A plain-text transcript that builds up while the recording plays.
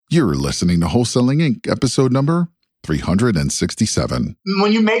You're listening to Wholesaling Inc., episode number 367.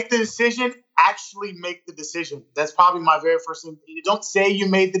 When you make the decision, actually make the decision. That's probably my very first thing. You don't say you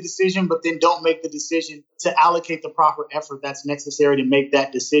made the decision, but then don't make the decision to allocate the proper effort that's necessary to make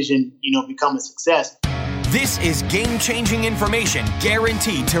that decision, become a success. This is game-changing information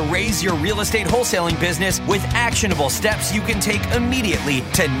guaranteed to raise your real estate wholesaling business with actionable steps you can take immediately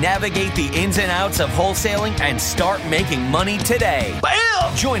to navigate the ins and outs of wholesaling and start making money today.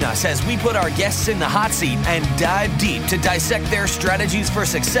 Bam! Join us as we put our guests in the hot seat and dive deep to dissect their strategies for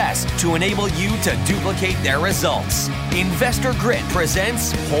success to enable you to duplicate their results. Investor Grit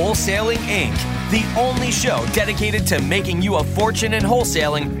presents Wholesaling Inc., the only show dedicated to making you a fortune in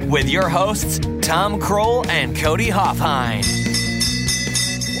wholesaling with your hosts, Tom Kroll and Cody Hoffheim.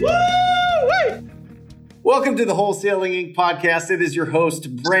 Woo-wee! Welcome to the Wholesaling Inc. podcast. It is your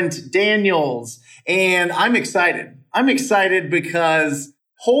host, Brent Daniels, and I'm excited. I'm excited because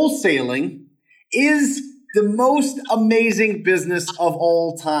wholesaling is the most amazing business of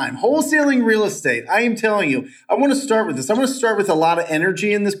all time. Wholesaling real estate. I am telling you, I want to start with this. I want to start with a lot of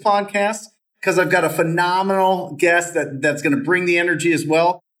energy in this podcast because I've got a phenomenal guest that's going to bring the energy as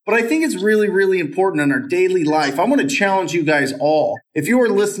well. But I think it's really, really important in our daily life. I want to challenge you guys all. If you are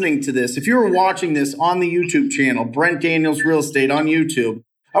listening to this, if you are watching this on the YouTube channel, Brent Daniels Real Estate on YouTube,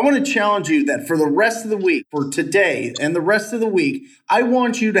 I want to challenge you that for the rest of the week, for today and the rest of the week, I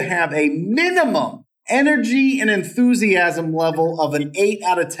want you to have a minimum energy and enthusiasm level of an 8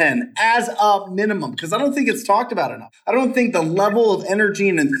 out of 10 as a minimum, because I don't think it's talked about enough. I don't think the level of energy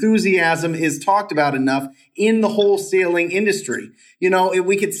and enthusiasm is talked about enough in the wholesaling industry.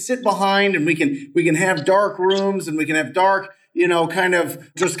 We could sit behind and we can have dark rooms and we can have dark, kind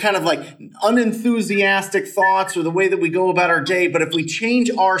of like unenthusiastic thoughts or the way that we go about our day. But if we change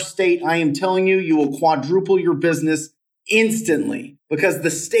our state, I am telling you, you will quadruple your business instantly, because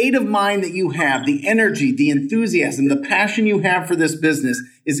the state of mind that you have, the energy, the enthusiasm, the passion you have for this business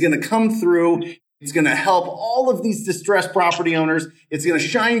is going to come through. It's going to help all of these distressed property owners. It's going to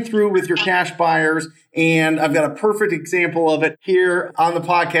shine through with your cash buyers. And I've got a perfect example of it here on the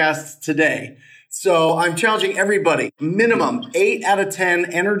podcast today. So I'm challenging everybody, minimum 8 out of 10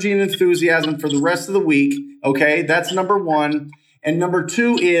 energy and enthusiasm for the rest of the week. Okay, that's number one. And number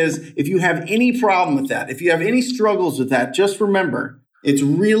two is, if you have any problem with that, if you have any struggles with that, just remember, it's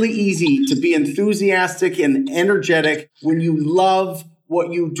really easy to be enthusiastic and energetic when you love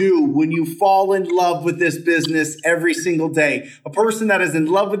what you do, when you fall in love with this business every single day. A person that is in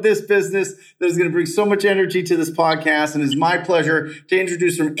love with this business, that is going to bring so much energy to this podcast. And it's my pleasure to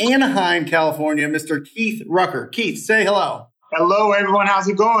introduce from Anaheim, California, Mr. Keith Rucker. Keith, say hello. Hello, everyone. How's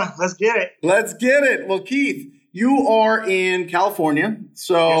it going? Let's get it. Let's get it. Well, Keith, you are in California.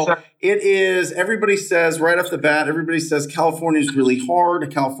 So yes, it is, everybody says right off the bat, everybody says California is really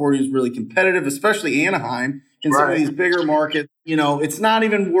hard. California is really competitive, especially Anaheim in some of these bigger markets. It's not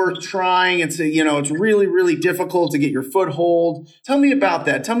even worth trying. It's really, really difficult to get your foothold. Tell me about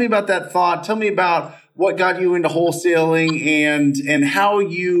that. Tell me about that thought. Tell me about what got you into wholesaling and how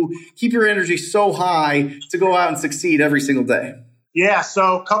you keep your energy so high to go out and succeed every single day. Yeah,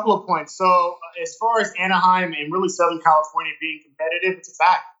 so a couple of points. So as far as Anaheim and really Southern California being competitive, it's a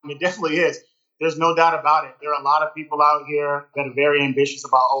fact. It definitely is. There's no doubt about it. There are a lot of people out here that are very ambitious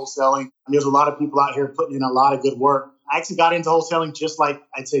about wholesaling. And there's a lot of people out here putting in a lot of good work. I actually got into wholesaling just like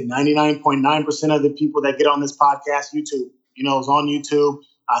I'd say 99.9% of the people that get on this podcast, YouTube. It was on YouTube.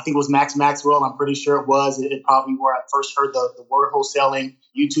 I think it was Max Maxwell. I'm pretty sure it was. It probably where I first heard the word wholesaling.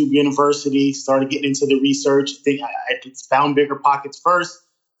 YouTube University, started getting into the research. I think I found Bigger Pockets first.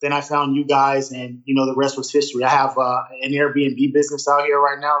 Then I found you guys, and the rest was history. I have an Airbnb business out here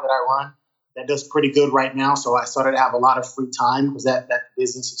right now that I run that does pretty good right now. So I started to have a lot of free time because that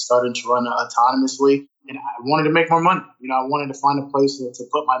business is starting to run autonomously. And I wanted to make more money. I wanted to find a place to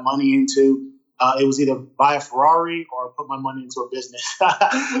put my money into. It was either buy a Ferrari or put my money into a business.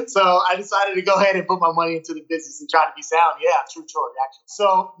 So I decided to go ahead and put my money into the business and try to be sound. Yeah, true choice, actually.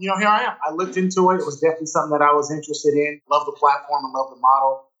 So, here I am. I looked into it. It was definitely something that I was interested in. Love the platform and love the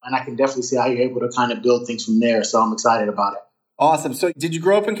model. And I can definitely see how you're able to kind of build things from there. So I'm excited about it. Awesome. So did you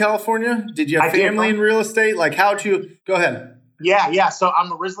grow up in California? Did you have family in real estate? Like how'd you, go ahead. Yeah. So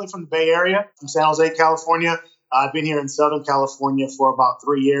I'm originally from the Bay Area, from San Jose, California. I've been here in Southern California for about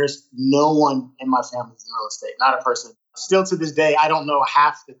 3 years. No one in my family is in real estate, not a person. Still to this day, I don't know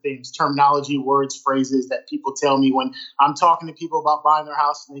half the things, terminology, words, phrases that people tell me when I'm talking to people about buying their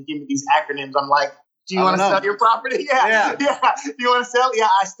house and they give me these acronyms. I'm like, do you want to sell your property? Yeah. Do you want to sell? Yeah,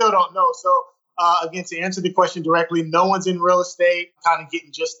 I still don't know. So again, to answer the question directly, no one's in real estate, kind of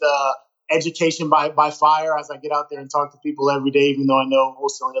getting just education by fire as I get out there and talk to people every day, even though I know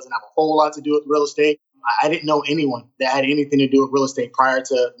wholesaling doesn't have a whole lot to do with real estate. I didn't know anyone that had anything to do with real estate prior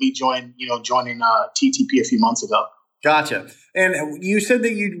to me joining TTP a few months ago. Gotcha. And you said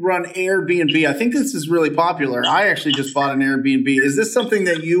that you'd run Airbnb. I think this is really popular. I actually just bought an Airbnb. Is this something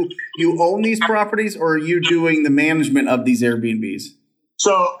that you own these properties, or are you doing the management of these Airbnbs?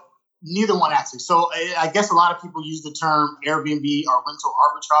 So neither one, actually. So I guess a lot of people use the term Airbnb or rental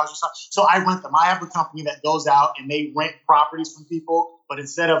arbitrage or something. So I rent them. I have a company that goes out and they rent properties from people. But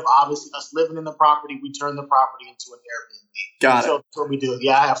instead of obviously us living in the property, we turn the property into an Airbnb. Got it. So that's what we do.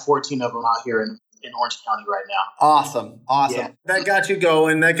 Yeah, I have 14 of them out here in Orange County right now. Awesome. Yeah. That got you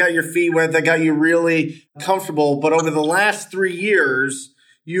going. That got your feet wet. That got you really comfortable. But over the last 3 years,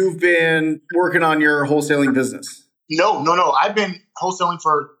 you've been working on your wholesaling business. No. I've been wholesaling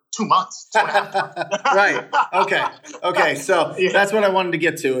for 2 months. Right. Okay. So that's what I wanted to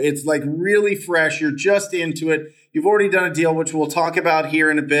get to. It's like really fresh. You're just into it. You've already done a deal, which we'll talk about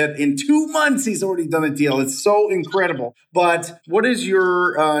here in a bit. In 2 months, he's already done a deal. It's so incredible. But what does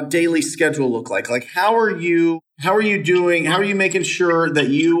your daily schedule look like? Like, how are you doing? How are you making sure that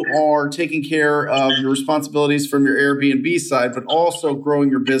you are taking care of your responsibilities from your Airbnb side, but also growing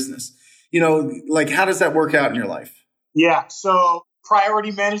your business? Like, how does that work out in your life? Yeah. So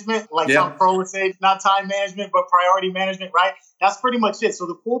priority management, like some pro would say, not time management, but priority management, right? That's pretty much it. So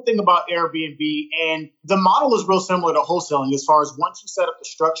the cool thing about Airbnb, and the model is real similar to wholesaling as far as once you set up the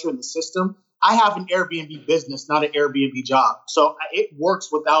structure and the system. I have an Airbnb business, not an Airbnb job. So it works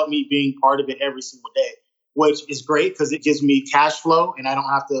without me being part of it every single day, which is great because it gives me cash flow and I don't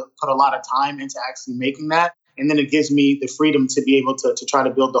have to put a lot of time into actually making that. And then it gives me the freedom to be able to try to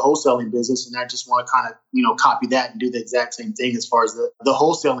build the wholesaling business. And I just want to kind of, copy that and do the exact same thing as far as the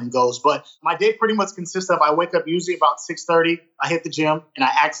wholesaling goes. But my day pretty much consists of, I wake up usually about 6:30. I hit the gym, and I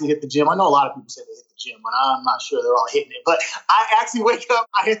actually hit the gym. I know a lot of people say they hit the gym, but I'm not sure they're all hitting it. But I actually wake up,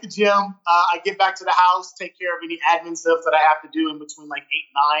 I hit the gym, I get back to the house, take care of any admin stuff that I have to do in between like 8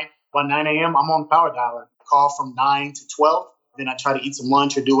 and 9. By 9 a.m., I'm on the power dialer. Call from 9 to 12. Then I try to eat some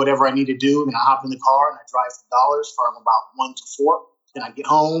lunch or do whatever I need to do. Then I hop in the car and I drive some dollars from about 1 to 4. Then I get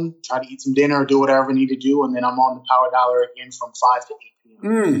home, try to eat some dinner or do whatever I need to do. And then I'm on the power dialer again from 5 to 8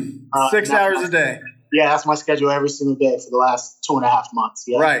 p.m. 6 hours a day. Yeah, that's my schedule every single day for the last 2.5 months.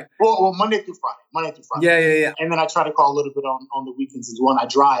 Yeah. Right. Well, Monday through Friday. Yeah. And then I try to call a little bit on the weekends as well. And I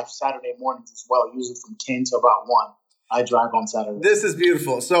drive Saturday mornings as well, usually from 10 to about 1. I drive on Saturday. This is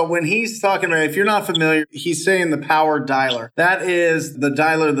beautiful. So when he's talking about, if you're not familiar, he's saying the power dialer. That is the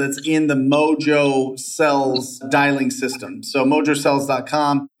dialer that's in the Mojo Cells dialing system. So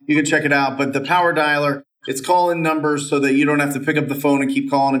mojocells.com, you can check it out. But the power dialer, it's calling numbers so that you don't have to pick up the phone and keep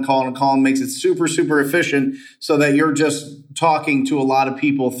calling and calling and calling. Makes it super, super efficient so that you're just talking to a lot of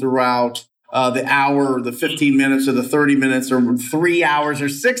people throughout the hour or the 15 minutes or the 30 minutes or 3 hours or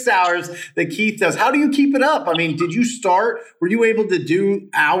 6 hours that Keith does. How do you keep it up? I mean, were you able to do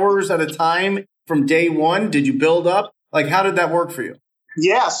hours at a time from day one? Did you build up? Like, how did that work for you?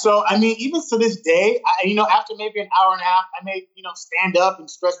 Yeah. So, I mean, even to this day, after maybe an hour and a half, I may, stand up and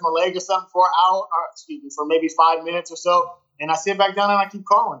stretch my leg or something for for maybe 5 minutes or so. And I sit back down and I keep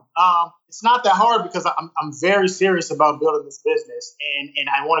calling. It's not that hard because I'm very serious about building this business and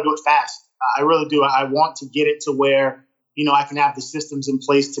I want to do it fast. I really do. I want to get it to where, I can have the systems in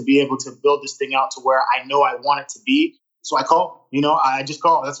place to be able to build this thing out to where I know I want it to be. So I call, I just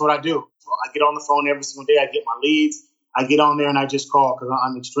call. That's what I do. So I get on the phone every single day. I get my leads. I get on there and I just call because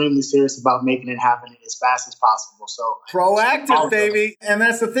I'm extremely serious about making it happen as fast as possible. So proactive, baby. And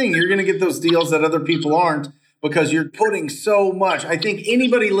that's the thing. You're going to get those deals that other people aren't because you're putting so much. I think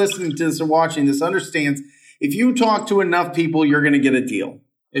anybody listening to this or watching this understands if you talk to enough people, you're going to get a deal.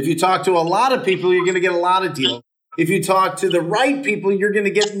 If you talk to a lot of people, you're going to get a lot of deals. If you talk to the right people, you're going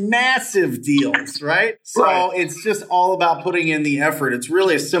to get massive deals, right? So It's just all about putting in the effort. It's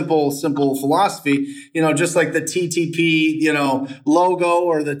really a simple philosophy, just like the TTP, logo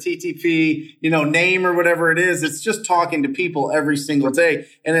or the TTP, name or whatever it is. It's just talking to people every single day.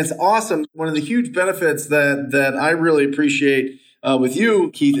 And it's awesome. One of the huge benefits that I really appreciate with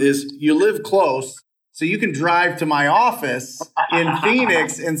you, Keith, is you live close. So you can drive to my office in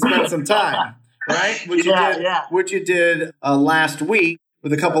Phoenix and spend some time, right? Which you did last week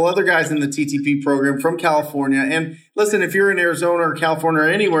with a couple other guys in the TTP program from California. And listen, if you're in Arizona or California or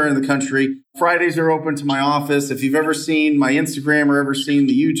anywhere in the country, Fridays are open to my office. If you've ever seen my Instagram or ever seen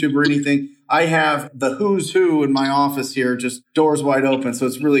the YouTube or anything, I have the who's who in my office here, just doors wide open. So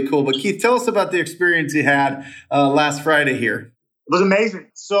it's really cool. But Keith, tell us about the experience you had last Friday here. It was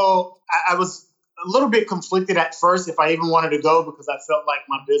amazing. So I was a little bit conflicted at first if I even wanted to go because I felt like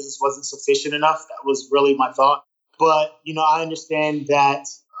my business wasn't sufficient enough. That was really my thought. But, I understand that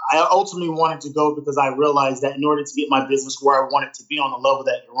I ultimately wanted to go because I realized that in order to get my business where I want it to be on the level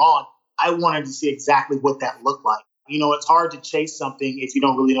that you're on, I wanted to see exactly what that looked like. It's hard to chase something if you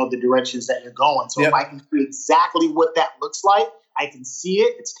don't really know the directions that you're going. So if I can see exactly what that looks like, I can see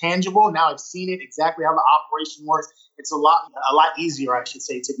it. It's tangible. Now I've seen it exactly how the operation works. It's a lot easier, I should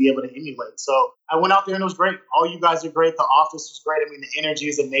say, to be able to emulate. So I went out there and it was great. All you guys are great. The office was great. I mean, the energy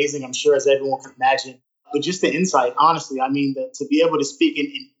is amazing. I'm sure as everyone can imagine. But just the insight, honestly, I mean, to be able to speak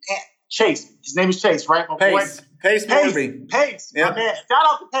in Chase, his name is Chase, right? My Pace. Pace. Yep. My man. Shout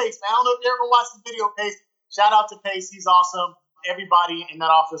out to Pace, man. I don't know if you ever watched the video, Pace. Shout out to Pace. He's awesome. Everybody in that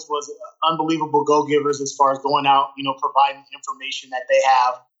office was unbelievable go-givers as far as going out, providing information that they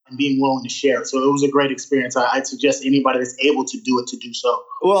have and being willing to share. So it was a great experience. I'd suggest anybody that's able to do it to do so.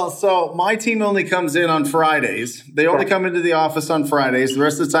 Well, so my team only comes in on Fridays. They only come into the office on Fridays. The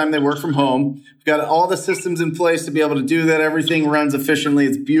rest of the time they work from home. We've got all the systems in place to be able to do that. Everything runs efficiently.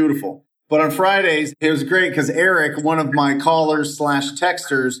 It's beautiful. But on Fridays, it was great because Eric, one of my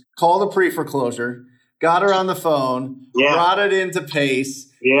callers/texters, called a pre-foreclosure, got her on the phone, brought it into Pace.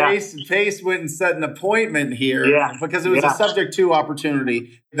 Yeah. Pace went and set an appointment here because it was a subject to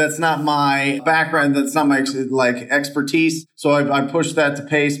opportunity. That's not my background. That's not my expertise. So I pushed that to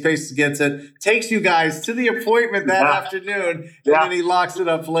Pace. Pace gets it, takes you guys to the appointment that afternoon, and then he locks it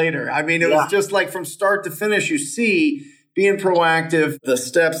up later. I mean, it was just like from start to finish, you see being proactive, the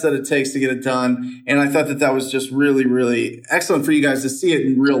steps that it takes to get it done. And I thought that was just really, really excellent for you guys to see it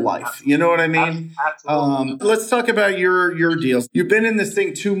in real life. You know what I mean? Absolutely. Let's talk about your deals. You've been in this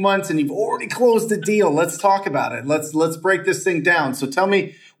thing 2 months and you've already closed the deal. Let's talk about it. Let's break this thing down. So tell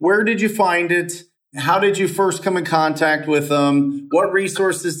me, where did you find it? How did you first come in contact with them? What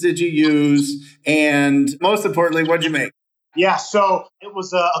resources did you use? And most importantly, what'd you make? Yeah, so it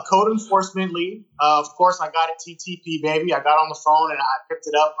was a code enforcement lead. Of course, I got it TTP, baby. I got on the phone and I picked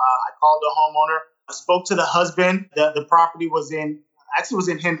it up. I called the homeowner. I spoke to the husband. The property was in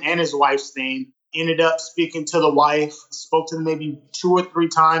him and his wife's name. Ended up speaking to the wife. Spoke to them maybe 2 or 3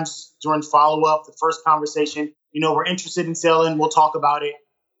 times during follow-up. The first conversation, we're interested in selling. We'll talk about it.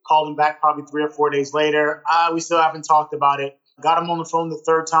 Called him back probably 3 or 4 days later. We still haven't talked about it. Got him on the phone the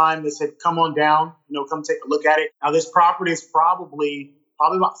 3rd time. They said, come on down, come take a look at it. Now, this property is probably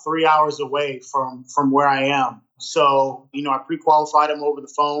about 3 hours away from where I am. So, I pre-qualified them over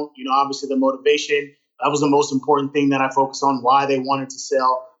the phone. Obviously the motivation, that was the most important thing that I focused on, why they wanted to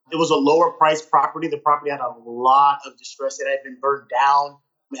sell. It was a lower priced property. The property had a lot of distress. It had been burned down.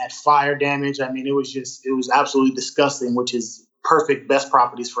 It had fire damage. I mean, it was absolutely disgusting, which is perfect, best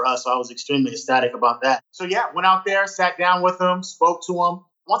properties for us. So I was extremely ecstatic about that. So went out there, sat down with them, spoke to them.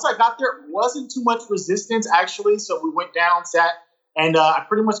 Once I got there, it wasn't too much resistance actually. So we went down, sat, and I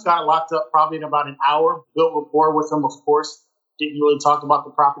pretty much got it locked up probably in about an hour, built rapport with them, of course. Didn't really talk about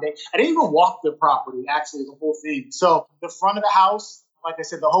the property. I didn't even walk the property, actually, the whole thing. So the front of the house, like I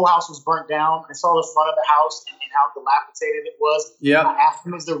said, the whole house was burnt down. I saw the front of the house and how dilapidated it was. Yeah. I asked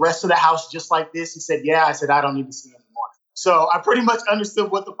him, is the rest of the house just like this? He said, yeah. I said, I don't need to see it anymore. So I pretty much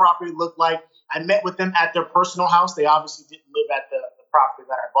understood what the property looked like. I met with them at their personal house. They obviously didn't live at the property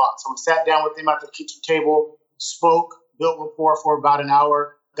that I bought. So we sat down with them at the kitchen table, spoke, built rapport for about an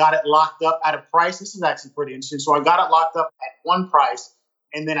hour, got it locked up at a price. This is actually pretty interesting. So I got it locked up at one price.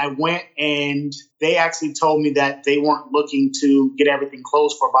 And then I went and they actually told me that they weren't looking to get everything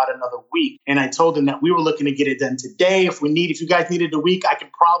closed for about another week. And I told them that we were looking to get it done today. If you guys needed a week, I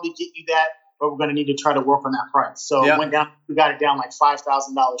could probably get you that, but we're going to need to try to work on that price. So it went down, we got it down like $5,000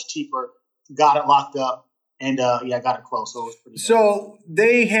 cheaper, got it locked up, and got it closed. So it was pretty good. So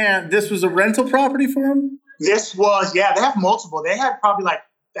this was a rental property for them? This was, they have multiple. They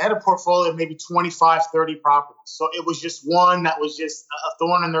had a portfolio of maybe 25, 30 properties. So it was just one that was just a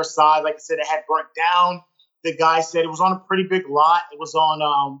thorn in their side. Like I said, it had burnt down. The guy said it was on a pretty big lot. It was on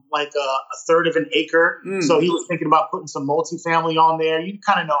a third of an acre. So he was thinking about putting some multifamily on there. You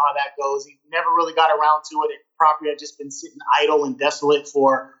kind of know how that goes. He never really got around to it. The property had just been sitting idle and desolate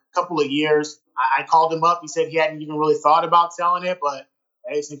for a couple of years. I called him up. He said he hadn't even really thought about selling it, but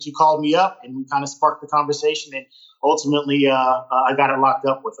hey, since you called me up, and we kind of sparked the conversation, and ultimately I got it locked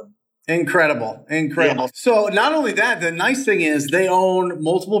up with him. Incredible. Yeah. So not only that, the nice thing is they own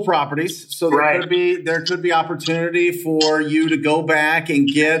multiple properties. So there could be opportunity for you to go back and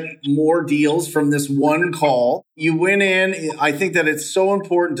get more deals from this one call. You went in. I think that it's so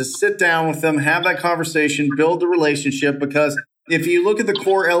important to sit down with them, have that conversation, build the relationship, because if you look at the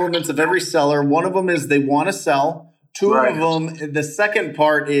core elements of every seller, one of them is they want to sell. Two of them, the second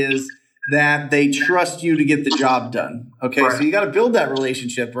part is that they trust you to get the job done. Okay, Right. so you got to build that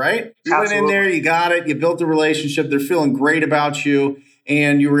relationship, right? You went in Absolutely. there, you got it, you built the relationship, they're feeling great about you,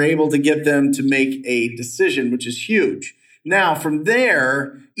 and you were able to get them to make a decision, which is huge. Now, from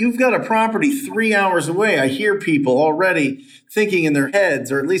there, you've got a property 3 hours away. I hear people already thinking in their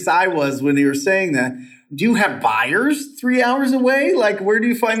heads, or at least I was when you were saying that. Do you have buyers 3 hours away? Like, where do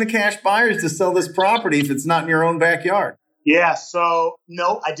you find the cash buyers to sell this property if it's not in your own backyard? Yeah, so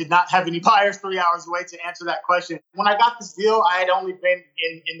no, I did not have any buyers 3 hours away to answer that question. When I got this deal, I had only been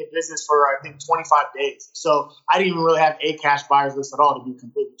in the business for, I think, 25 days. So I didn't even really have a cash buyers list at all, to be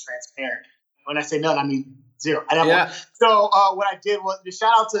completely transparent. When I say none, I mean zero. I never. Yeah. So what I did was, the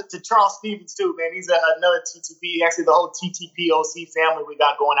shout out to Charles Stevens too, man. He's another TTP, actually the whole TTP OC family we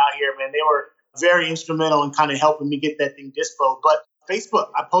got going out here, man. They were very instrumental in kind of helping me get that thing dispo. But Facebook,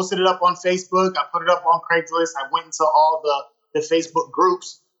 I posted it up on Facebook. I put it up on Craigslist. I went into all the Facebook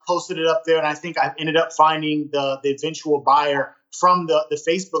groups, posted it up there. And I think I ended up finding the eventual buyer from the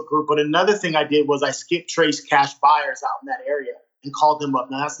Facebook group. But another thing I did was I skip traced cash buyers out in that area and called them up.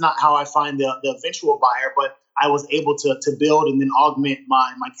 Now, that's not how I find the eventual buyer, but I was able to build and then augment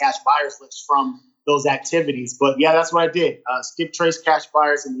my cash buyers list from those activities. But yeah, that's what I did. Skip trace cash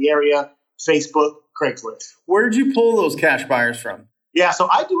buyers in the area, Facebook, Craigslist. Where did you pull those cash buyers from? Yeah, so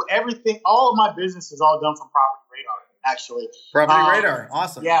I do everything. All of my business is all done from Property Radar, actually. Property Radar.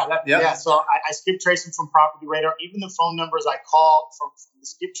 Awesome. Yeah, yeah. So I skip trace them from Property Radar. Even the phone numbers I call from the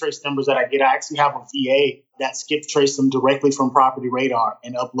skip trace numbers that I get, I actually have a VA that skip trace them directly from Property Radar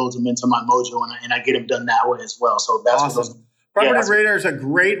and uploads them into my Mojo, and I get them done that way as well. So that's awesome. Property Radar is a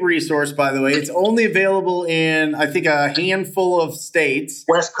great resource, by the way. It's only available in, I think, a handful of states.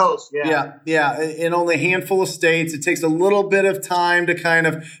 West Coast, yeah. Yeah, in only a handful of states. It takes a little bit of time to kind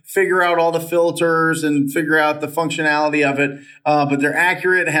of figure out all the filters and figure out the functionality of it. But they're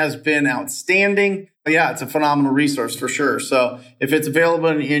accurate, has been outstanding. But yeah, it's a phenomenal resource for sure. So if it's available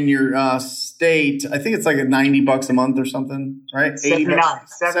in your state, I think it's like $90 a month or something, right?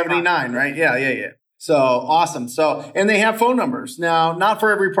 79, right? Yeah. So awesome. So, and they have phone numbers. Now, not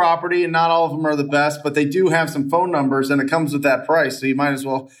for every property and not all of them are the best, but they do have some phone numbers and it comes with that price. So you might as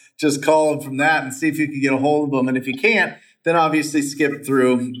well just call them from that and see if you can get a hold of them. And if you can't, then obviously skip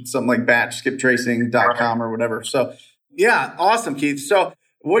through something like batchskiptracing.com or whatever. So yeah, awesome, Keith. So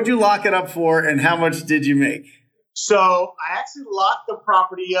what'd you lock it up for and how much did you make? So I actually locked the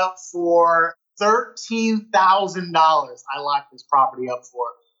property up for $13,000. I locked this property up for.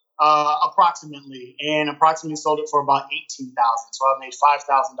 Approximately sold it for about $18,000. So I made $5,000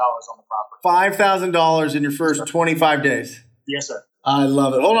 on the property. $5,000 in your first 25 days. Yes, sir. I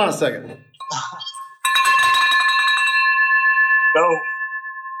love it. Hold on a second. Go.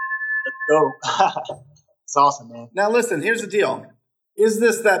 Let's go. It's awesome, man. Now listen, here's the deal. Is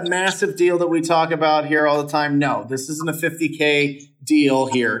this that massive deal that we talk about here all the time? No, this isn't a $50K deal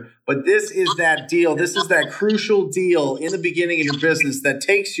here, but this is that deal. This is that crucial deal in the beginning of your business that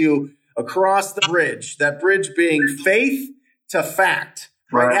takes you across the bridge, that bridge being faith to fact,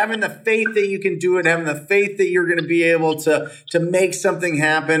 right? Having the faith that you can do it, having the faith that you're going to be able to make something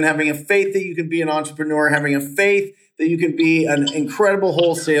happen, having a faith that you can be an entrepreneur, having a faith that you can be an incredible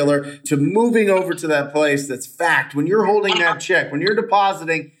wholesaler, to moving over to that place that's fact. When you're holding that check, when you're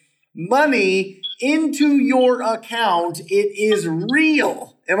depositing money into your account, it is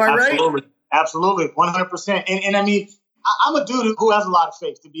real. Am I right? Absolutely. 100%. And I mean, I'm a dude who has a lot of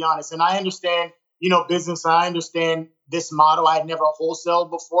faith, to be honest. And I understand, business. I understand this model. I had never wholesaled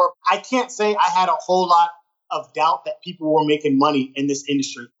before. I can't say I had a whole lot of doubt that people were making money in this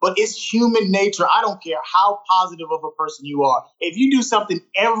industry. But it's human nature. I don't care how positive of a person you are. If you do something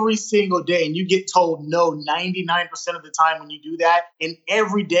every single day and you get told no 99% of the time when you do that, and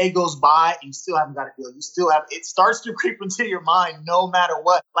every day goes by and you still haven't got a deal, it starts to creep into your mind no matter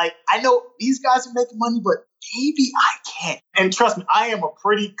what. Like, I know these guys are making money, but maybe I can't. And trust me, I am a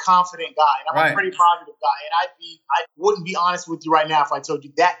pretty confident guy, and I'm a pretty positive guy. And I wouldn't be honest with you right now if I told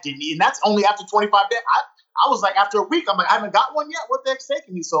you that didn't. And that's only after 25 days. I was like, after a week, I'm like, I haven't got one yet. What the heck's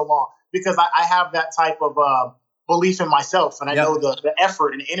taking me so long? Because I have that type of belief in myself, and I know the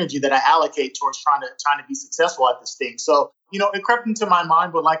effort and energy that I allocate towards trying to be successful at this thing. So, it crept into my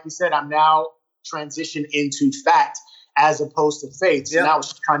mind, but like you said, I'm now transitioned into fact as opposed to faith. So now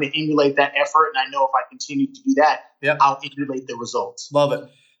it's trying to emulate that effort, and I know if I continue to do that, I'll emulate the results. Love it.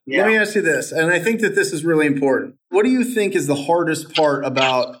 Yeah. Let me ask you this, and I think that this is really important. What do you think is the hardest part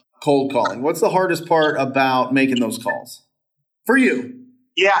about cold calling? What's the hardest part about making those calls for you?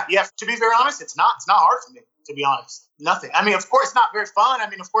 Yeah. To be very honest, it's not hard for me, to be honest. Nothing. I mean, of course, it's not very fun. I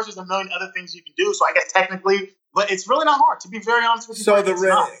mean, of course, there's a million other things you can do. So I guess technically But it's really not hard, to be very honest with you. So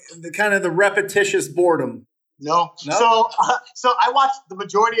the kind of the repetitious boredom. No. So I watched the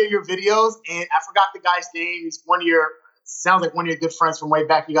majority of your videos, and I forgot the guy's name. He's sounds like one of your good friends from way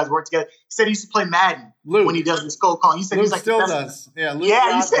back. You guys worked together. He said he used to play Madden when he does his cold calling. He said Luke he's like still does. Yeah, Luke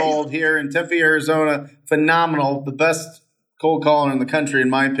Rothgold here in Tempe, Arizona. Phenomenal. The best cold caller in the country, in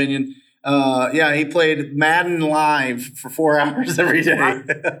my opinion. He played Madden live for 4 hours every day. Right.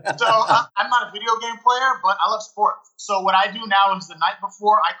 So I'm not a video game player, but I love sports. So what I do now is the night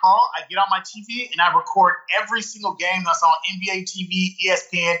before I call, I get on my TV and I record every single game that's on NBA TV,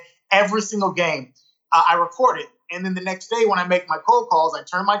 ESPN, every single game. I record it. And then the next day when I make my cold calls, I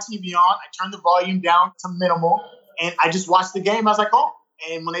turn my TV on, I turn the volume down to minimal, and I just watch the game as I call.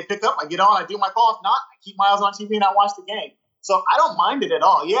 And when they pick up, I get on, I do my call. If not, I keep my eyes on TV and I watch the game. So I don't mind it at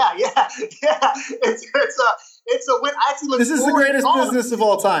all. Yeah. It's a win. I actually look This is the greatest business of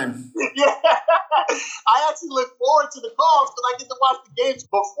all time. Yeah. I actually look forward to the calls because I get to watch the games.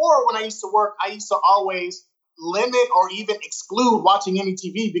 Before, when I used to work, I used to always limit or even exclude watching any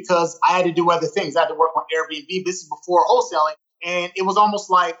TV because I had to do other things. I had to work on Airbnb. This is before wholesaling. And it was almost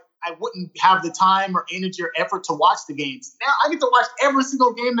like I wouldn't have the time or energy or effort to watch the games. Now I get to watch every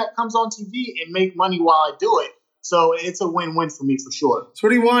single game that comes on TV and make money while I do it. So it's a win-win for me for sure. So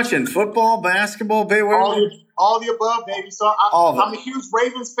what are you watching? Football, basketball, baby? All the above, baby. So I'm a huge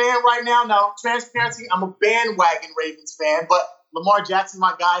Ravens fan right now. Now, transparency, I'm a bandwagon Ravens fan, but Lamar Jackson's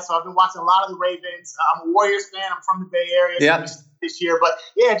my guy, so I've been watching a lot of the Ravens. I'm a Warriors fan. I'm from the Bay Area this year. But,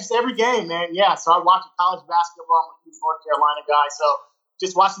 yeah, just every game, man. Yeah, so I watch college basketball. I'm a huge North Carolina guy, so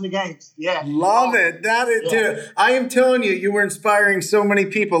just watching the games. Yeah. Love it. Dude, I am telling you, you were inspiring so many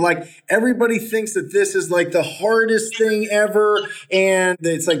people. Like, everybody thinks that this is like the hardest thing ever, and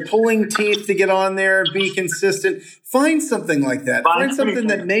it's like pulling teeth to get on there and be consistent. Find something like that. Find something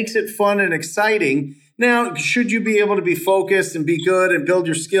that makes it fun and exciting. Now, should you be able to be focused and be good and build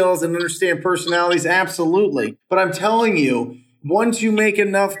your skills and understand personalities? Absolutely. But I'm telling you, once you make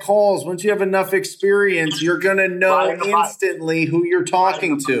enough calls, once you have enough experience, you're going to know instantly who you're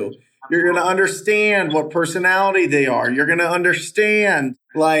talking to. You're going to understand what personality they are. You're going to understand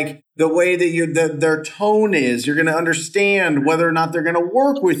like the way that their tone is. You're going to understand whether or not they're going to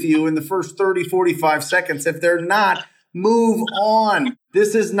work with you in the first 30, 45 seconds. If they're not, move on.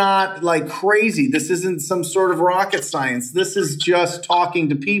 This is not like crazy. This isn't some sort of rocket science. This is just talking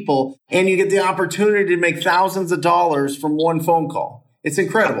to people, and you get the opportunity to make thousands of dollars from one phone call. It's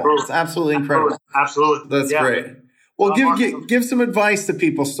incredible. It's absolutely incredible. Absolutely. That's great. Well, give some advice to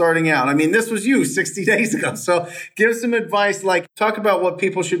people starting out. I mean, this was you 60 days ago. So give some advice, like talk about what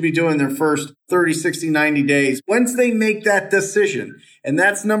people should be doing their first 30, 60, 90 days. Once they make that decision, and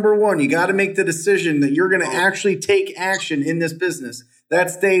that's number one, you got to make the decision that you're going to actually take action in this business.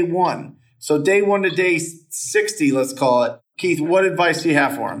 That's day one. So day 1 to day 60, let's call it. Keith, what advice do you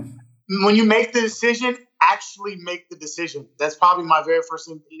have for them? When you make the decision, actually make the decision. That's probably my very first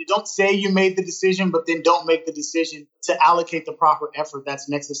thing. You don't say you made the decision, but then don't make the decision to allocate the proper effort that's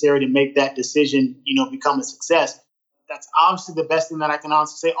necessary to make that decision, become a success. That's obviously the best thing that I can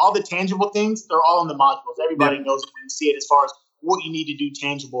honestly say. All the tangible things, they're all in the modules. Everybody knows when you see it as far as what you need to do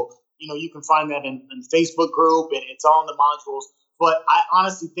tangible. You can find that in the Facebook group, and it's all in the modules. But I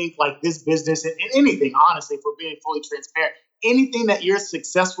honestly think like this business and anything, honestly, if we're being fully transparent, anything that you're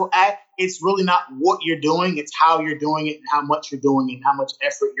successful at, it's really not what you're doing. It's how you're doing it and how much you're doing it and how much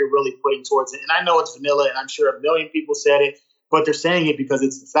effort you're really putting towards it. And I know it's vanilla, and I'm sure a million people said it, but they're saying it because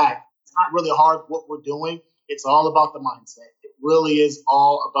it's the fact. It's not really hard what we're doing. It's all about the mindset. It really is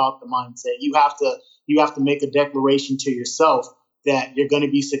all about the mindset. You have to make a declaration to yourself that you're going to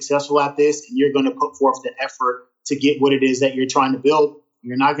be successful at this and you're going to put forth the effort to get what it is that you're trying to build.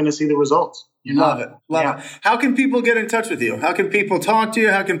 You're not going to see the results. Love it. How can people get in touch with you? How can people talk to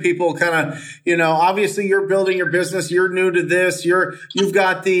you? How can people kind of, obviously you're building your business. You're new to this. You've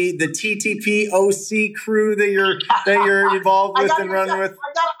got the TTP OC crew that you're involved with and running with.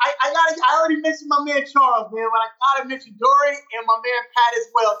 I already mentioned my man Charles, man. But I got to mention Dory and my man Pat as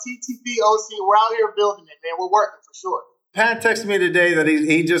well. TTP OC. We're out here building it, man. We're working for sure. Pat texted me today that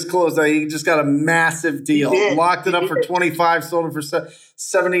he just closed out. He just got a massive deal. Locked it up for 25, sold it for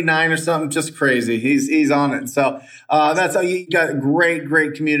 79 or something. Just crazy. He's on it. So that's how you got a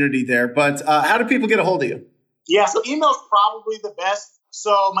great community there. But how do people get a hold of you? Yeah, so email's probably the best.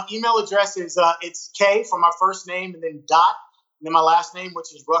 So my email address is it's K for my first name and then dot, and then my last name,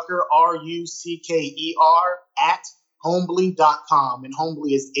 which is Rucker, RUCKER @homeblee.com. And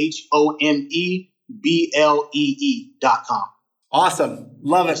Homeblee is HOMEBLEE.com. Awesome.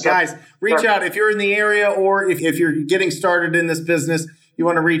 Love it. Guys, reach out if you're in the area or if you're getting started in this business. You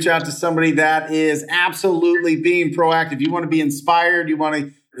want to reach out to somebody that is absolutely being proactive. You want to be inspired. You want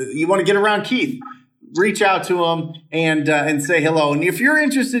to get around Keith. Reach out to him and say hello. And if you're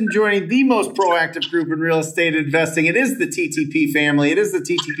interested in joining the most proactive group in real estate investing, it is the TTP family. It is the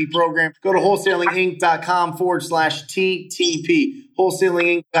TTP program. Go to wholesalinginc.com/TTP.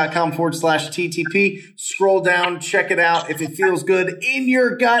 wholesalinginc.com/TTP. Scroll down, check it out. If it feels good in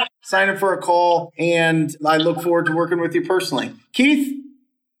your gut, sign up for a call. And I look forward to working with you personally. Keith,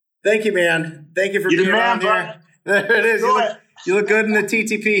 thank you, man. Thank you for being on here. There it is. You look good in the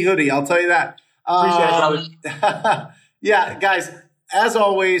TTP hoodie. I'll tell you that. Appreciate it, brother. Yeah, guys, as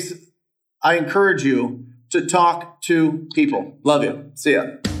always, I encourage you to talk to people. Love you. See ya.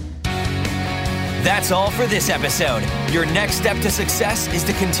 That's all for this episode. Your next step to success is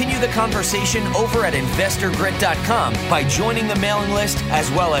to continue the conversation over at investorgrit.com by joining the mailing list,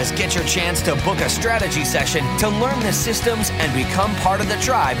 as well as get your chance to book a strategy session to learn the systems and become part of the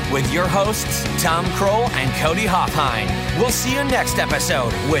tribe with your hosts, Tom Kroll and Cody Hoffheim. We'll see you next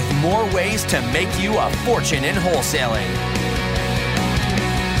episode with more ways to make you a fortune in wholesaling.